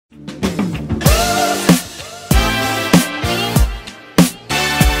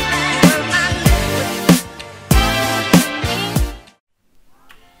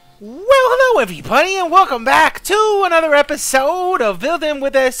everybody, and welcome back to another episode of Building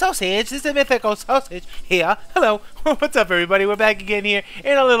with the Sausage. This is the Mythical Sausage here. Hello. What's up, everybody? We're back again here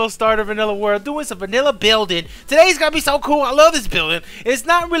in a little starter vanilla world doing some vanilla building. Today's gonna be so cool. I love this building. It's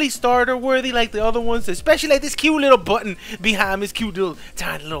not really starter worthy like the other ones, especially like this cute little button behind this cute little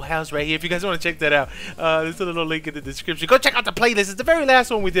tiny little house right here. If you guys want to check that out, there's a little link in the description. Go check out the playlist. It's the very last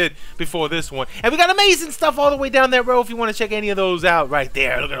one we did before this one. And we got amazing stuff all the way down that row if you want to check any of those out right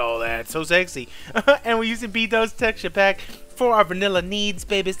there. Look at all that. So sexy. And we're using B-Dub's texture pack for our vanilla needs,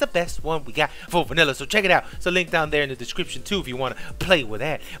 baby. It's the best one we got for vanilla, so check it out. So link down there in the description too if you want to play with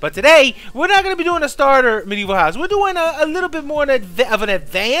that. But today we're not going to be doing a starter medieval house. We're doing a little bit more of an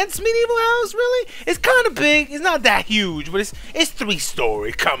advanced medieval house. Really, it's kind of big. It's not that huge, but it's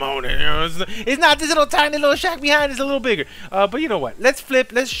 3-story. Come on, it's not this little tiny little shack behind. It's a little bigger. But you know what?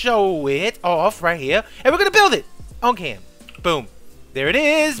 Let's show it off right here, and we're gonna build it on cam. Boom. There it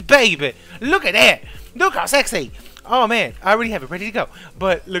is, baby. Look at that. Look how sexy. Oh man, I already have it ready to go.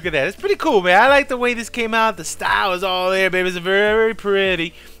 But look at that. It's pretty cool, man. I like the way this came out. The style is all there, baby. It's very, very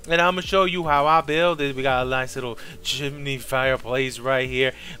pretty. And I'm going to show you how I build it. We got a nice little chimney fireplace right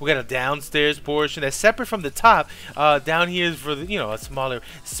here. We got a downstairs portion that's separate from the top. Down here is for the, a smaller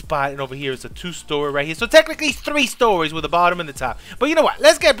spot. And over here is a 2-story right here. So technically 3 stories with the bottom and the top. But you know what?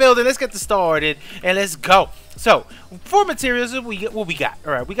 Let's get building. Let's get this started. And let's go. So, for materials, what we got?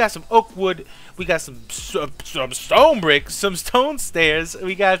 All right, we got some oak wood. We got some stone bricks, some stone stairs.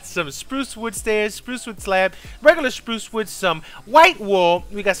 We got some spruce wood stairs, spruce wood slab, regular spruce wood, some white wool.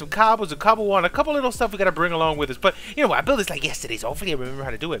 We got some cobbles, a cobble wall, and a couple little stuff we got to bring along with us. But, you know what? I built this like yesterday, so hopefully I remember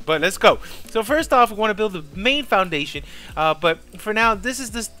how to do it. But let's go. So, first off, we want to build the main foundation. But for now, this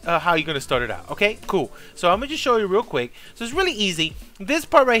is how you're going to start it out. Okay? Cool. So, I'm going to just show you real quick. So, it's really easy. This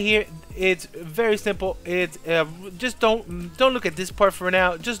part right here, it's very simple. It's just don't look at this part for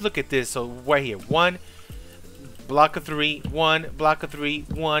now. Just look at this. So right here, 1 block of 3, 1 block of 3,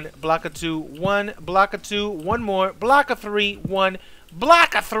 1 block of 2, 1 block of 2, 1 more block of 3, 1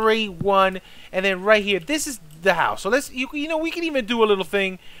 block of 3, 1, and then right here, this is the house. So let's we can even do a little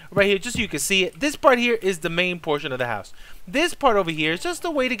thing right here just so you can see it. This part here is the main portion of the house. This part over here is just a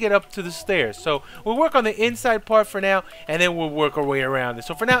way to get up to the stairs. So we'll work on the inside part for now, and then we'll work our way around it.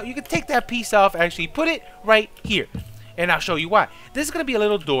 So for now, you can take that piece off, actually put it right here, and I'll show you why. This is going to be a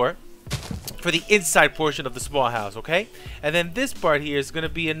little door for the inside portion of the small house, okay? And then this part here is going to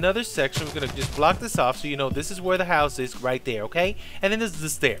be another section. We're going to just block this off so you know this is where the house is right there, okay? And then this is the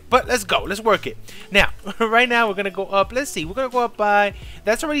stair. But let's go. Let's work it. Now, right now we're going to go up. Let's see. We're going to go up by,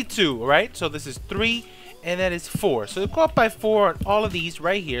 that's already 2, all right? So this is 3, and that is 4. So we'll go up by 4 on all of these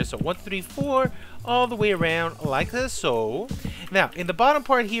right here. So 1, 2, 3, 4, all the way around like so. Now, in the bottom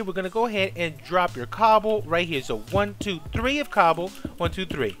part here, we're going to go ahead and drop your cobble right here. So 1, 2, 3 of cobble, 1, 2,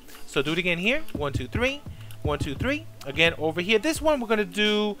 3. So do it again here. 1, 2, 3. 1, 2, 3. Again over here. This one we're gonna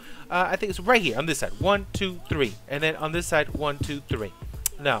do. I think it's right here on this side. 1, 2, 3. And then on this side, 1, 2, 3.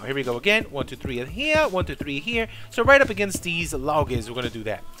 Now here we go again. 1, 2, 3 here. 1, 2, 3 here. So right up against these logs, we're gonna do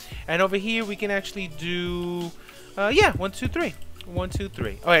that. And over here we can actually do. 1, 2, 3. 1, 2,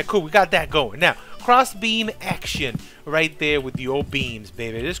 3. All right, cool. We got that going. Now cross beam action right there with the old beams,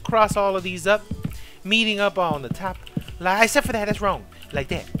 baby. Just cross all of these up, meeting up on the top. Except for that, that's wrong. Like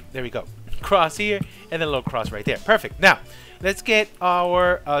that. There we go. Cross here, and then a little cross right there. Perfect. Now, let's get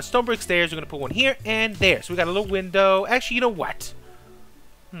our stone brick stairs. We're going to put one here and there. So we got a little window. Actually, you know what?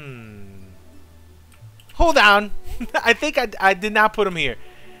 Hold on. I think I did not put them here.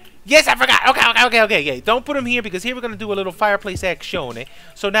 Yes, I forgot. Okay. Yeah, don't put them here because here we're going to do a little fireplace action.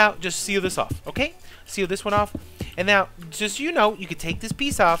 So now, just seal this off, okay? Seal this one off. And now, just you can take this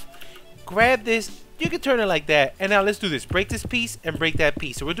piece off, grab this. You can turn it like that, and now let's do this. Break this piece and break that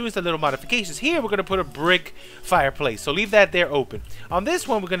piece. So we're doing some little modifications. Here we're going to put a brick fireplace, so leave that there open. On this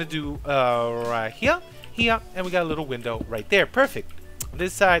one we're going to do right here, and we got a little window right there. Perfect.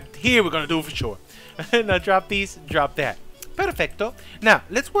 This side here we're going to do for sure. Now drop these, drop that. Perfecto. Now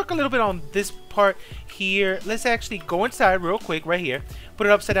let's work a little bit on this part here. Let's actually go inside real quick right here. Put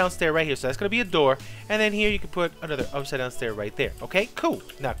an upside down stair right here. So that's going to be a door. And then here you can put another upside down stair right there. Okay, cool.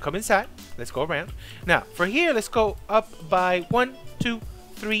 Now come inside. Let's go around. Now for here, let's go up by 1, 2,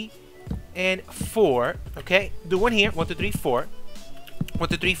 3, and 4. Okay, do one here. 1, 2, 3, 4. 1,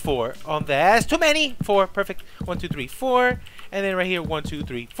 2, 3, 4. On that's too many. 4. Perfect. 1, 2, 3, 4. And then right here, 1, 2,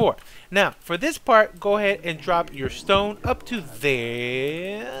 3, 4. Now, for this part, go ahead and drop your stone up to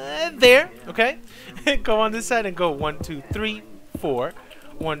there, okay? Go on this side and go 1, 2, 3, 4.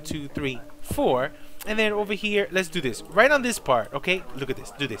 1, 2, 3, 4. And then over here, let's do this. Right on this part, okay? Look at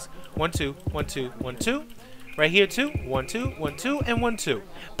this. Do this. 1, 2, 1, 2, 1, 2. Right here, 2. 1, 2, 1, 2, and 1, 2.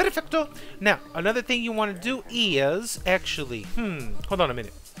 Perfecto. Now, another thing you want to do is actually, hold on a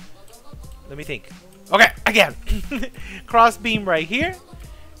minute. Let me think. Okay, again. Cross beam right here.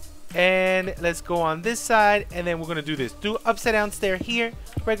 And let's go on this side, and then we're going to do this. Do upside down stair here,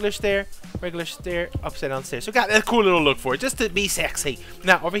 regular stair, upside down stair. So we got a cool little look for it, just to be sexy.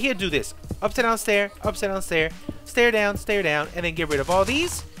 Now, over here, do this. Upside down stair, stair down, and then get rid of all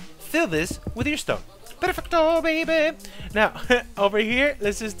these. Fill this with your stone. Perfecto, baby. Now, over here,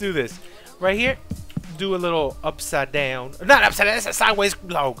 let's just do this. Right here, do a little upside down. Not upside down, that's a sideways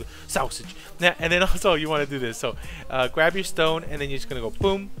log sausage. Now, and then also, you want to do this. So, grab your stone, and then you're just going to go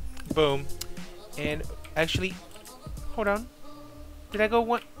boom, boom, and actually, hold on. Did I go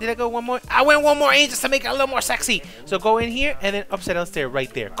one more? I went one more in just to make it a little more sexy. So go in here and then upside down stair right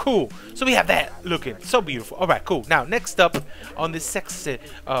there. Cool. So we have that looking so beautiful. All right, cool. Now next up on this sexy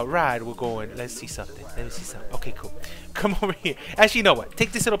ride, we're going. Let's see something. Let me see something. Okay, cool. Come over here. Actually, you know what?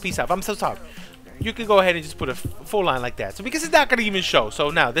 Take this little piece off. I'm so sorry. You can go ahead and just put a full line like that. So because it's not gonna even show. So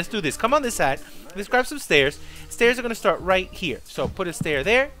now let's do this. Come on this side. Let's grab some stairs. Stairs are gonna start right here. So put a stair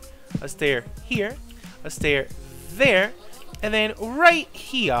there, a stair here, a stair there. And then right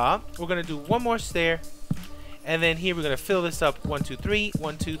here, we're going to do one more stair. And then here, we're going to fill this up. 1, 2, 3.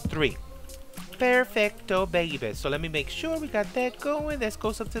 1, 2, 3. Perfecto, baby. So let me make sure we got that going. That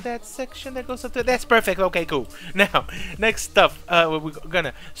goes up to that section. That goes up to... That's perfect. Okay, cool. Now, next stuff we're going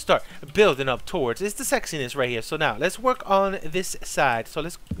to start building up towards is the sexiness right here. So now, let's work on this side. So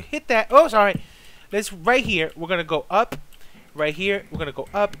let's hit that. Oh, sorry. Let's right here, we're going to go up. Right here, we're going to go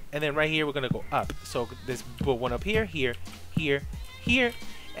up. And then right here, we're going to go up. So let's put one up here, here,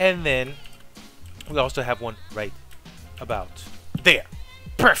 and then we also have one right about there.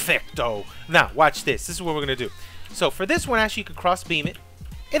 Perfecto. Now watch this. This is what we're gonna do. So for this one, actually, you can cross beam it.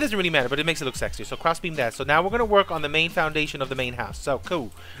 It doesn't really matter, but it makes it look sexier. So cross beam that. So now we're gonna work on the main foundation of the main house. So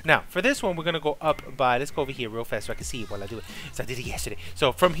cool. Now for this one, we're gonna go up by. Let's go over here real fast so I can see it while I do it. So I did it yesterday.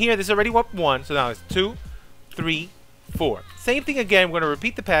 So from here, this is already up 1. So now it's 2, 3, 4. Same thing again. We're gonna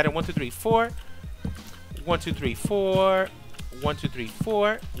repeat the pattern. 1, 2, 3, 4. 1, 2, 3, 4. 1, 2, 3,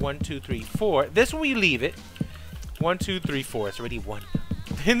 4. 1, 2, 3, 4. This one we leave it. 1, 2, 3, 4. It's already 1.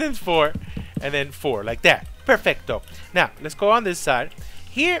 And then 4. And then 4. Like that. Perfecto. Now, let's go on this side.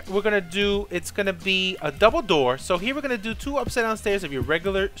 Here, we're going to do, it's going to be a double door. So here, we're going to do 2 upside down stairs of your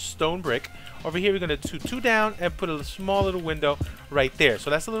regular stone brick. Over here, we're going to do 2 down and put a small little window right there. So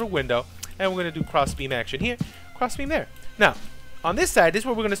that's a little window. And we're going to do cross beam action here. Cross beam there. Now, on this side, this is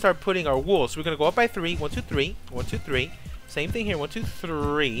where we're going to start putting our wool. So we're going to go up by 3. 1, 2, 3. 1, 2, 3. Same thing here. 1, 2,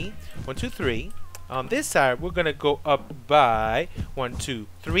 3. 1, 2, 3. On this side, we're going to go up by 1, 2,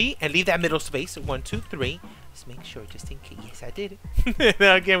 3. And leave that middle space. 1, 2, 3. Let's make sure just in case. Yes, I did it.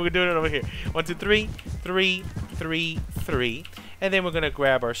 Now again, we're doing it over here. 1, 2, 3. 3, 3, 3. And then we're going to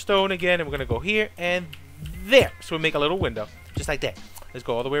grab our stone again. And we're going to go here and there. So we make a little window. Just like that. Let's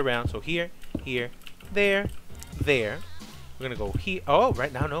go all the way around. So here, here, there, there. We're going to go here. Oh,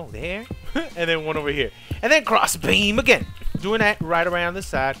 right now, no. There. And then one over here. And then cross beam again. Doing that right around the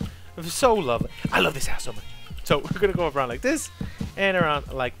side. So lovely. I love this house so much. So we're going to go around like this. And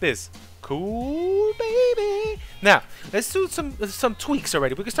around like this. Cool, baby. Now, let's do some tweaks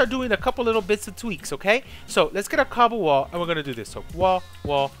already. We can start doing a couple little bits of tweaks, okay? So let's get our cobble wall. And we're going to do this. So wall,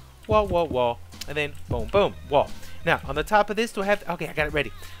 wall, wall, wall, wall. And then boom, boom, wall. Now, on the top of this, do I have... Okay, I got it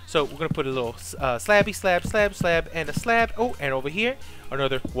ready. So, we're going to put a little slabby, slab, slab, slab, and a slab. Oh, and over here,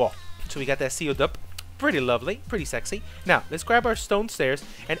 another wall. So, we got that sealed up. Pretty lovely. Pretty sexy. Now, let's grab our stone stairs.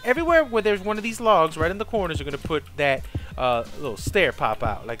 And everywhere where there's one of these logs, right in the corners, we're going to put that little stair pop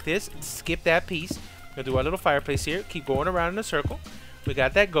out like this. Skip that piece. We're going to do our little fireplace here. Keep going around in a circle. We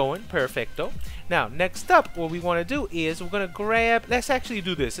got that going. Perfecto. Now, next up, what we want to do is we're going to grab... Let's actually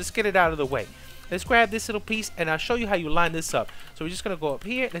do this. Let's get it out of the way. Let's grab this little piece, and I'll show you how you line this up. So we're just going to go up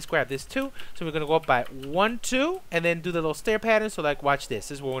here. Let's grab this too. So we're going to go up by 1, 2, and then do the little stair pattern. So, like, watch this.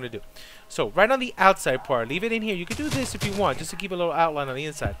 This is what we're going to do. So, right on the outside part, leave it in here. You can do this if you want, just to keep a little outline on the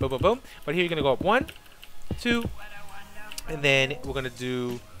inside. Boom, boom, boom. But here you're going to go up 1, 2, and then we're going to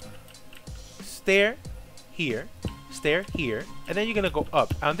do stair here, and then you're going to go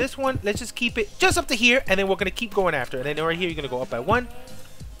up. On this one, let's just keep it just up to here, and then we're going to keep going after. And then right here, you're going to go up by 1,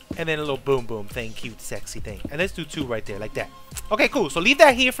 and then a little boom boom thing, cute, sexy thing. And let's do 2 right there, like that. Okay, cool. So leave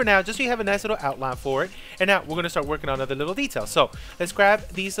that here for now, just so you have a nice little outline for it. And now we're going to start working on other little details. So let's grab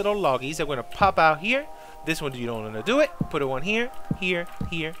these little loggies. They're going to pop out here. This one, you don't want to do it. Put it one here, here,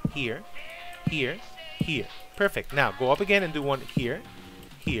 here, here, here, here. Perfect. Now go up again and do one here,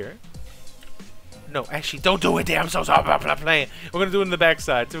 here, No, actually, don't do it there. I'm so sorry about playing. We're going to do it in the back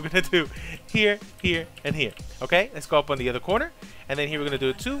side. So we're going to do here, here, and here. Okay, let's go up on the other corner. And then here we're going to do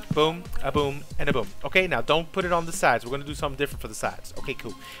it two. Boom, a boom, and a boom. Okay, now don't put it on the sides. We're going to do something different for the sides. Okay,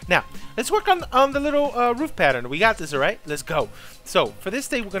 cool. Now, let's work on the little roof pattern. We got this, all right? Let's go. So for this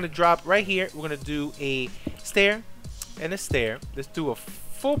thing, we're going to drop right here. We're going to do a stair and a stair. Let's do a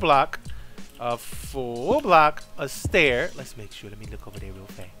full block, a stair. Let's make sure. Let me look over there real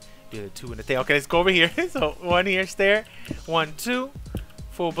fast. Do the two in the tail. Okay, let's go over here. So one here, stair, 1, 2,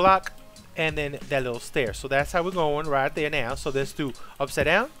 full block, and then that little stair. So that's how we're going right there now. So let's do upside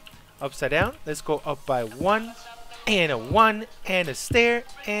down, upside down. Let's go up by 1 and a 1 and a stair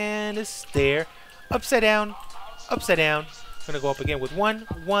and a stair, upside down, upside down. I'm gonna go up again with 1,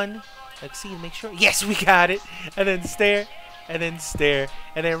 1. Let's see, make sure. Yes, we got it. And then stair, and then stair,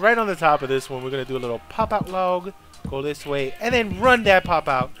 and then right on the top of this one, we're gonna do a little pop-out log. Go this way, and then run that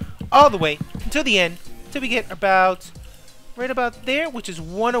pop-out all the way to the end till we get about right about there, which is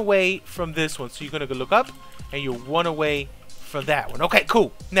 1 away from this one. So you're gonna go look up and you're 1 away from that one. Okay,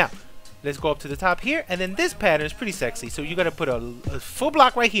 cool. Now let's go up to the top here, and then this pattern is pretty sexy. So you're gonna put a full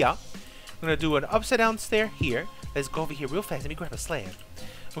block right here. I'm gonna do an upside down stair here. Let's go over here real fast. Let me grab a slab.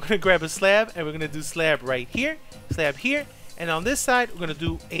 We're gonna grab a slab, and we're gonna do slab right here, slab here, and on this side we're gonna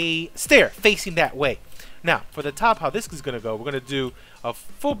do a stair facing that way. Now, for the top, how this is going to go, we're going to do a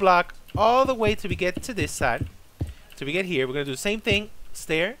full block all the way till we get to this side. Till we get here, we're going to do the same thing.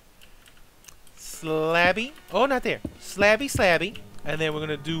 Stair, slabby, oh, not there. Slabby, slabby, and then we're going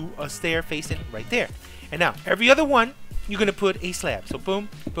to do a stair facing right there. And now, every other one, you're going to put a slab. So, boom,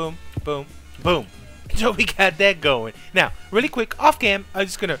 boom, boom, boom. So, we got that going. Now, really quick, off cam, I'm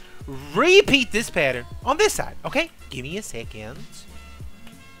just going to repeat this pattern on this side, okay? Give me a second.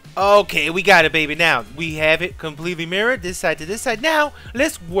 Okay, we got it, baby. Now we have it completely mirrored this side to this side. Now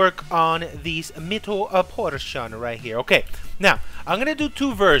let's work on these middle portion right here. Okay, now I'm gonna do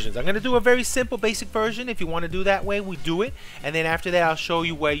 2 versions. I'm gonna do a very simple basic version. If you want to do that way, we do it, and then after that I'll show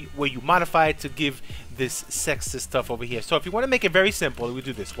you where you modify it to give this sexist stuff over here. So if you want to make it very simple, we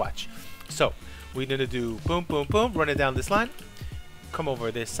do this. Watch. So we're gonna do boom, boom, boom, run it down this line, come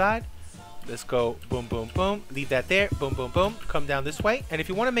over this side. Let's go boom, boom, boom. Leave that there. Boom, boom, boom. Come down this way. And if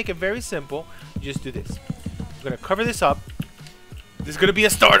you want to make it very simple, you just do this. I'm going to cover this up. This is going to be a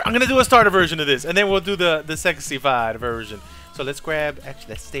start. I'm going to do a starter version of this. And then we'll do the sexified version. So let's grab, actually,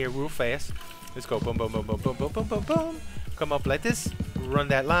 let's stay real fast. Let's go boom, boom, boom, boom, boom, boom, boom, boom, boom. Come up like this. Run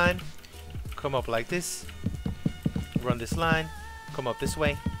that line. Come up like this. Run this line. Come up this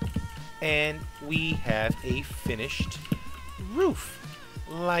way. And we have a finished roof.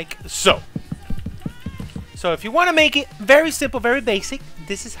 Like so. So if you want to make it very simple, very basic,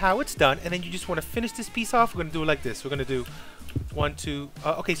 this is how it's done. And then you just want to finish this piece off. We're going to do it like this. We're going to do 1, 2.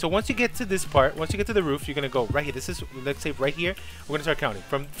 Okay, so once you get to this part, once you get to the roof, you're going to go right here. This is, let's say right here. We're going to start counting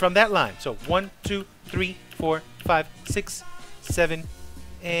from that line. So 1, 2, 3, 4, 5, 6, 7,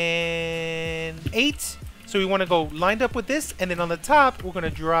 and 8. So we want to go lined up with this. And then on the top, we're going to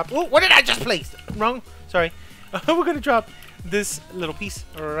drop. Oh, what did I just place? Wrong. Sorry. We're going to drop this little piece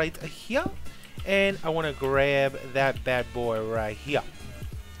right here, and I want to grab that bad boy right here.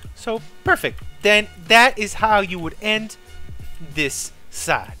 So perfect. Then that is how you would end this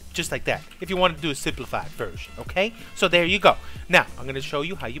side, just like that, if you want to do a simplified version. Okay, so there you go. Now I'm going to show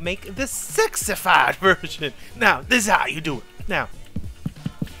you how you make the sexified version. Now this is how you do it. Now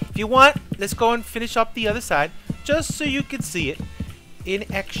if you want, let's go and finish up the other side just so you can see it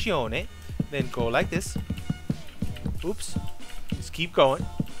in action. Then go like this. Oops. Just keep going.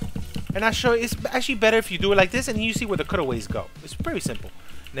 And I'll show you, it's actually better if you do it like this, and you see where the cutaways go. It's pretty simple.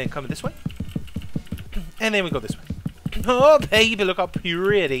 And then come this way. And then we go this way. Oh, baby, look how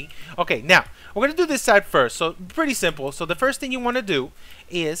pretty. Okay, now, we're going to do this side first. So, pretty simple. So, the first thing you want to do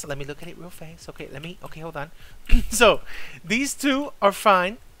is, let me look at it real fast. Okay, okay, hold on. So, these two are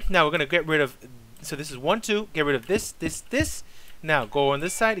fine. Now, we're going to get rid of, so this is 1, 2. Get rid of this, this, this. Now, go on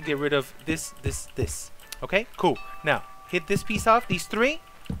this side and get rid of this, this, this. Okay, cool. Now, hit this piece off. These 3.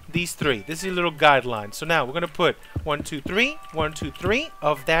 These 3. This is a little guideline. So now we're gonna put 1, 2, 3, 1, 2, 3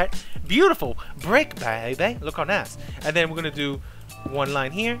 of that beautiful brick, baby. Look how nice. And then we're gonna do one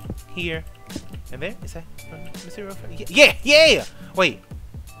line here, here, and there. Is that? Let me see real fast. Yeah, yeah. Wait.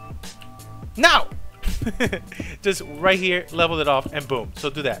 No. Just right here, level it off, and boom. So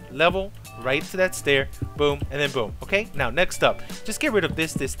do that. Level right to that stair. Boom, and then boom. Okay. Now next up, just get rid of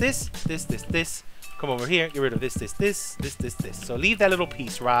this, this, this, this, this, this. come over here, get rid of this. So leave that little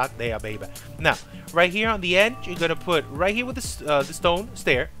piece right there, baby. Now, right here on the edge, you're gonna put right here with the stone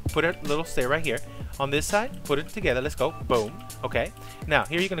stair. Put a little stair right here. On this side, put it together. Let's go. Boom. Okay. Now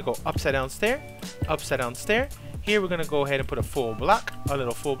here you're gonna go upside down stair, upside down stair. Here we're gonna go ahead and put a full block, a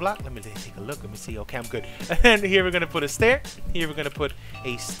little full block. Let me take a look. Let me see. Okay, I'm good. And here we're gonna put a stair. Here we're gonna put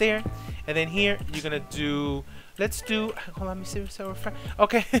a stair, and then here you're gonna do. Let's do. Hold on. Let me see.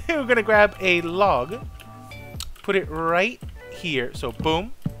 Okay, we're gonna grab a log, put it right here. So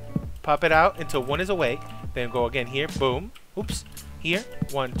boom, pop it out until one is away. Then go again here. Boom. Oops. Here,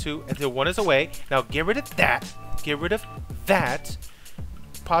 1, 2, until one is away. Now get rid of that. Get rid of that.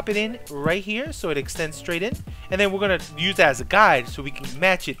 Pop it in right here so it extends straight in. And then we're going to use that as a guide so we can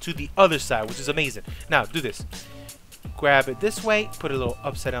match it to the other side, which is amazing. Now, do this. Grab it this way. Put a little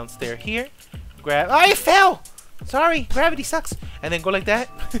upside down stair here. Grab. Oh, it fell! Sorry, gravity sucks. And then go like that.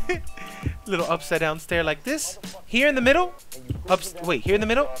 Little upside down stair like this. Here in the middle. Here in the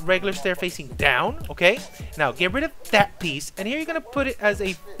middle. Regular stair facing down. Okay. Now get rid of that piece. And here you're going to put it as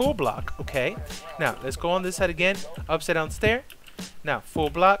a full block. Okay. Now let's go on this side again. Upside down stair. Now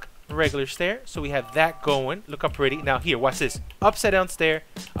full block. Regular stair. So we have that going. Look how pretty. Now here, watch this. Upside down stair.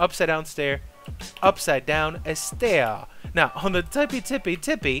 Upside down stair. Upside down a stair. Now on the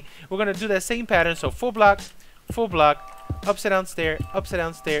tippy, we're going to do that same pattern. So full block. Full block, upside down stair,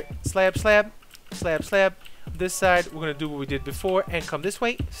 slab, slab, slab, slab. This side, we're going to do what we did before and come this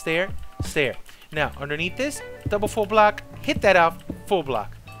way, stair, stair. Now, underneath this, double full block, hit that off, full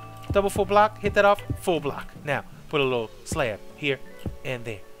block. Double full block, hit that off, full block. Now, put a little slab here and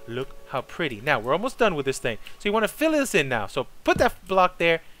there. Look how pretty. Now, we're almost done with this thing. So you want to fill this in now. So put that block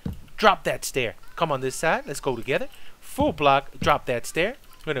there, drop that stair. Come on this side, let's go together. Full block, drop that stair.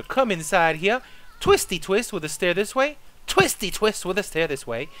 We're going to come inside here. Twisty twist with a stair this way. Twisty twist with a stair this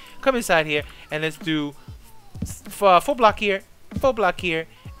way. Come inside here and let's do full block here,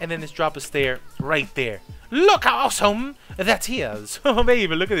 and then let's drop a stair right there. Look how awesome that is. Oh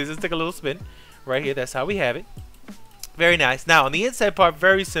baby, look at this. Let's take a little spin right here. That's how we have it. Very nice. Now on the inside part,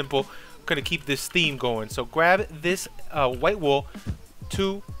 very simple. I'm gonna keep this theme going. So grab this white wool,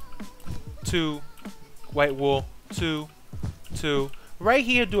 2, 2, white wool, 2, 2. Right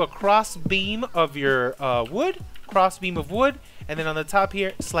here, do a cross beam of your wood, and then on the top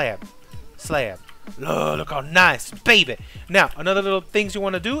here, slab, slab. Oh, look how nice, baby. Now, another little things you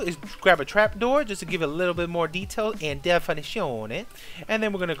want to do is grab a trap door just to give it a little bit more detail and definition. And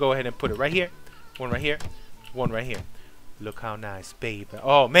then we're going to go ahead and put it right here, one right here, one right here. Look how nice, baby.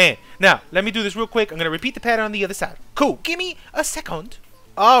 Oh, man. Now, let me do this real quick. I'm going to repeat the pattern on the other side. Cool. Give me a second.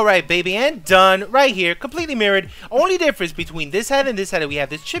 Alright, baby, and done. Right here, completely mirrored. Only difference between this side and this side, we have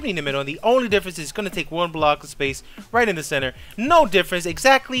this chimney in the middle, and the only difference is it's going to take one block of space right in the center. No difference,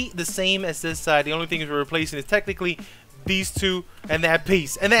 exactly the same as this side. The only thing we're replacing is technically these two and that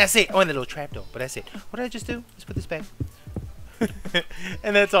piece. And that's it. Oh, and the little trapdoor, but that's it. What did I just do? Let's put this back.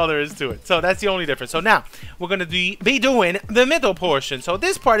 And that's all there is to it. So that's the only difference. So now we're going to be doing the middle portion. So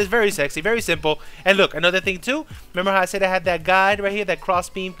this part is very sexy, very simple. And look, another thing too. Remember how I said I had that guide right here? That cross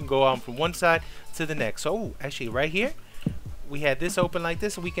beam can go on from one side to the next. So actually right here, we had this open like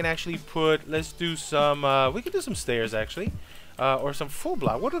this. So we can actually put, let's do some, we can do some stairs actually. Or some full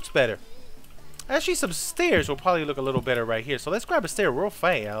block. What looks better? Actually some stairs will probably look a little better right here. So let's grab a stair real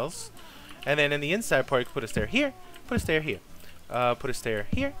fast. And then in the inside part, you can put a stair here, put a stair here. Put a stair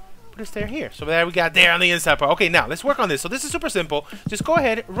here, put a stair here. So there we got there on the inside part. Okay, now let's work on this. So this is super simple. Just go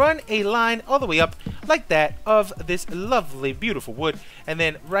ahead, run a line all the way up like that of this lovely, beautiful wood. And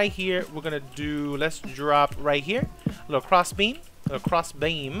then right here, we're going to do, let's drop right here, a little cross beam,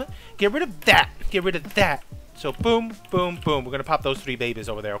 Get rid of that. Get rid of that. So boom, boom, boom. We're going to pop those three babies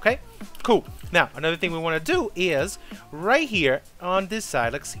over there, okay? Cool. Now, another thing we want to do is right here on this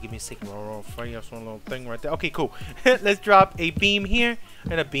side. Let's see. Give me a second. One little thing right there. Okay, cool. Let's drop a beam here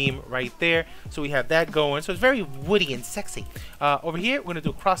and a beam right there. So we have that going. So it's very woody and sexy. Over here, we're going to do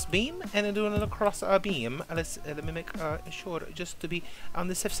a cross beam and then do another cross beam. Let me make sure just to be on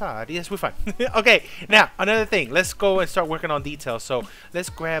the safe side. Yes, we're fine. Okay. Now, another thing. Let's go and start working on details. So let's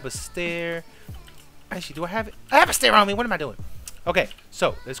grab a stair. Actually, do I have it? I have a stair on me. What am I doing? Okay,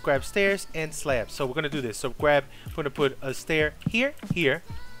 so let's grab stairs and slabs. So we're going to do this. So we're going to put a stair here, here,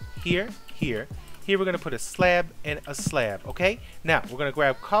 here, here. Here we're going to put a slab and a slab, okay? Now, we're going to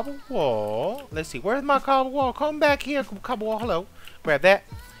grab cobble wall. Let's see. Where's my cobble wall? Come back here, cobble wall. Hello. Grab that.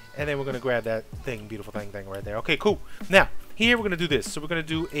 And then we're going to grab that thing, beautiful thing right there. Okay, cool. Now, here we're going to do this. So we're going to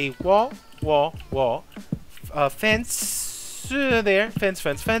do a wall, fence. There,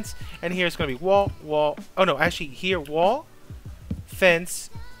 fence, and here it's going to be wall. Oh no, actually here wall, fence,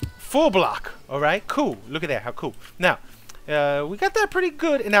 full block. All right, cool. Look at that, how cool. Now, we got that pretty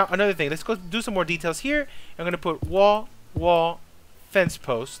good. And now another thing, let's go do some more details here. I'm gonna put wall, wall, fence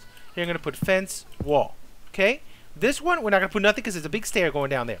post. Here I'm gonna put fence, wall. Okay. This one we're not gonna put nothing because there's a big stair going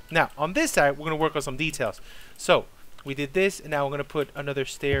down there. Now on this side we're gonna work on some details. So we did this, and now we're gonna put another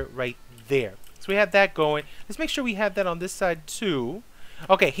stair right there. So we have that going. Let's make sure we have that on this side too.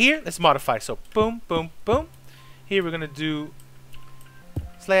 Okay, here let's modify. So boom, boom, boom. Here we're gonna do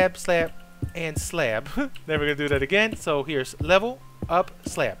slab, slab, and slab. Then we're gonna do that again. So here's level, up,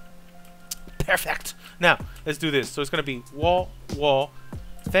 slab. Perfect. Now let's do this. So it's gonna be wall, wall,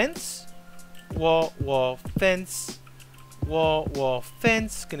 fence, wall, wall, fence, wall, wall,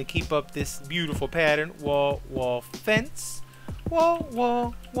 fence. Gonna keep up this beautiful pattern. Wall, wall, fence, wall,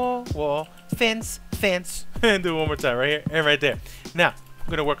 wall, wall, wall, fence, fence. And do it one more time right here and right there. Now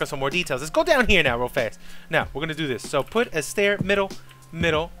we're gonna work on some more details. Let's go down here now real fast. Now we're gonna do this. So put a stair, middle,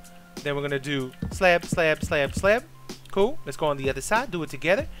 middle. Then we're gonna do slab, slab, slab, slab. Cool. Let's go on the other side. Do it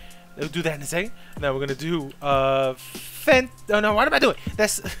together. We'll do that in a second. Now we're gonna do fence. Oh no, what am I doing?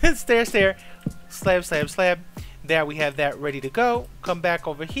 That's stair, stair, slab, slab, slab. There we have that ready to go. Come back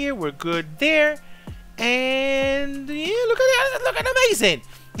over here. We're good there. And yeah, look at that. It's looking amazing.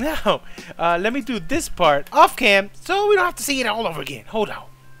 Now, let me do this part off cam so we don't have to see it all over again. Hold on.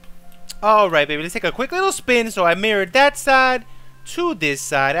 All right, baby. Let's take a quick little spin. So I mirrored that side to this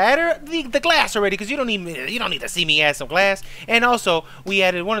side. I added the glass already because you don't need to see me add some glass. And also we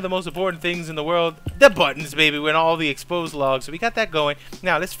added one of the most important things in the world, the buttons, baby, with all the exposed logs. So we got that going.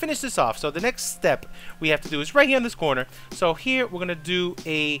 Now let's finish this off. So the next step we have to do is right here in this corner. So here we're gonna do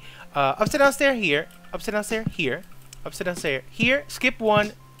a upside down stair here, upside down stair here, upside down stair here. Skip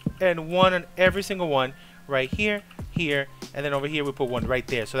one and one on every single one. Right here, here, and then over here we put one right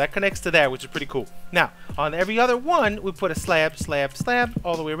there. So that connects to that, which is pretty cool. Now, on every other one, we put a slab, slab, slab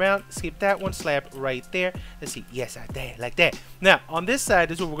all the way around. Skip that one, slab right there. Let's see. Yes, I did, like that. Now, on this side,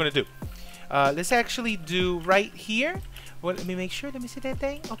 this is what we're going to do. Let's actually do right here. Well, let me make sure. Let me see that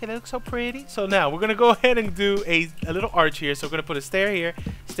thing. Okay, that looks so pretty. So now, we're going to go ahead and do a little arch here. So we're going to put a stair here,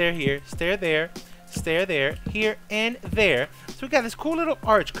 stair there, stair there, here, and there. So we got this cool little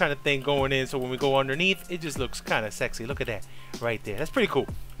arch kind of thing going in, so when we go underneath, it just looks kind of sexy. Look at that right there. That's pretty cool.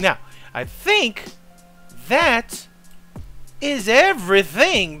 Now, I think that is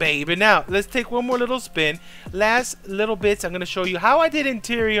everything, baby. Now, let's take one more little spin. Last little bits, I'm going to show you how I did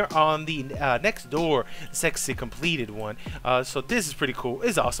interior on the next door sexy completed one. So this is pretty cool.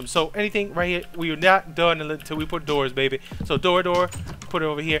 It's awesome. So anything right here, we are not done until we put doors, baby. So door, put it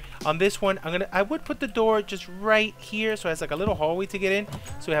over here. On this one, I would put the door just right here, so it's like a little hallway to get in.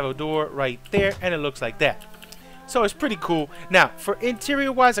 So we have a door right there, and it looks like that. So it's pretty cool. Now, for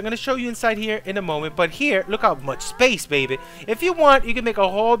interior wise, I'm going to show you inside here in a moment. But here, look how much space, baby. If you want, you can make a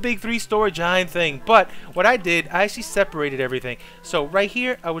whole big 3-story giant thing. But what I did, I actually separated everything. So right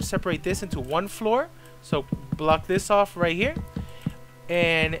here, I would separate this into one floor. So block this off right here.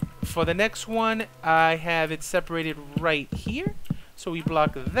 And for the next one, I have it separated right here. So we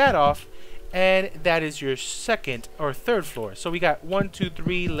block that off. And that is your second or third floor. So we got 1, 2,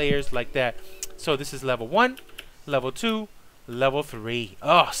 3 layers like that. So this is level 1. Level 2, level 3.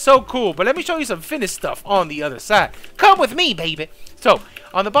 Oh, so cool. But let me show you some finished stuff on the other side. Come with me, baby. So,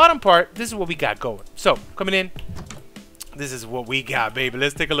 on the bottom part, this is what we got going. So, coming in, this is what we got, baby.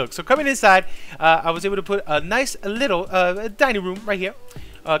 Let's take a look. So, coming inside, I was able to put a nice little dining room right here.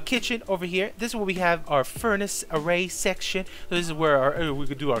 Kitchen over here. This is where we have our furnace array section. So this is where we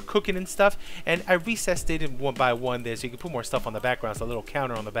could do our cooking and stuff. And I recessed it in one by one there, so you can put more stuff on the background. So a little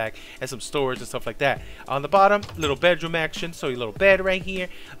counter on the back and some storage and stuff like that. On the bottom, little bedroom action. So your little bed right here.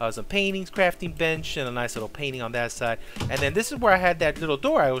 Some paintings, crafting bench, and a nice little painting on that side. And then this is where I had that little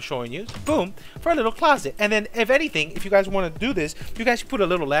door I was showing you. Boom, for a little closet. And then if anything, if you guys want to do this, you guys should put a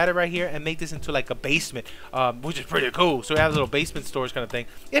little ladder right here and make this into like a basement, which is pretty cool. So we have a little basement storage kind of thing,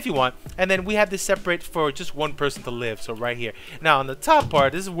 if you want. And then we have this separate for just one person to live. So right here. Now on the top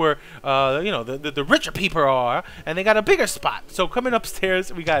part, this is where you know, the richer people are, and they got a bigger spot. So coming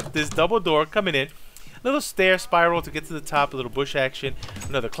upstairs, we got this double door coming in. Little stair spiral to get to the top, a little bush action,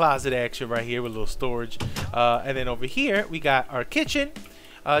 another closet action right here with a little storage. And then over here, we got our kitchen,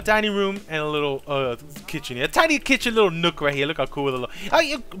 dining room, and a little kitchen here. A tiny kitchen, little nook right here. Look how cool the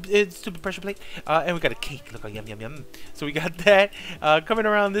little stupid pressure plate. And we got a cake. Look how yum, yum, yum. So we got that. Coming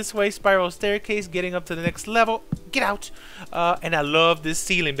around this way, spiral staircase, getting up to the next level. Get out. And I love this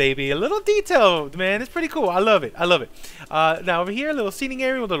ceiling, baby. A little detailed, man. It's pretty cool. I love it. I love it. Now over here, a little seating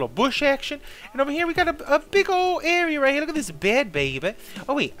area with a little bush action. And over here, we got a big old area right here. Look at this bed, baby.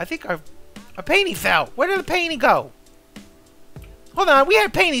 Oh, wait. I think our painting fell. Where did the painting go? Hold on, we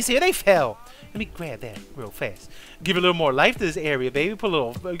had paintings here. They fell. Let me grab that real fast. Give a little more life to this area, baby. Put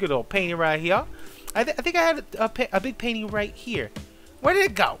a good little painting right here. I think I had a big painting right here. Where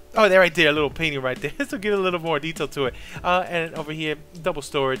did it go? Oh, there, right there. A little painting right there. This will give a little more detail to it. And over here, double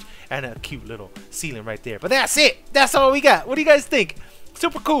storage and a cute little ceiling right there. But that's it. That's all we got. What do you guys think?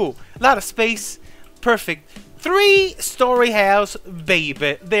 Super cool. A lot of space. Perfect. 3-story house,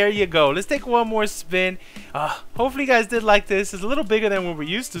 baby. There you go. Let's take one more spin. Hopefully you guys did like this. It's a little bigger than what we're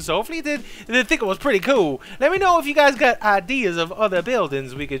used to, so hopefully you did think it was pretty cool. Let me know if you guys got ideas of other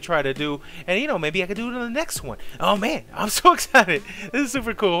buildings we could try to do, and you know, maybe I could do it on the next one. Oh man, I'm so excited. This is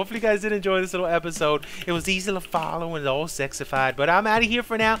super cool. Hopefully you guys did enjoy this little episode. It was easy to follow and all sexified, but I'm out of here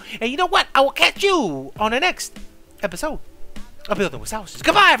for now. And you know what? I will catch you on the next episode of Building with Sausages.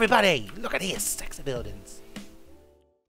 Goodbye, everybody. Look at this, sexy buildings.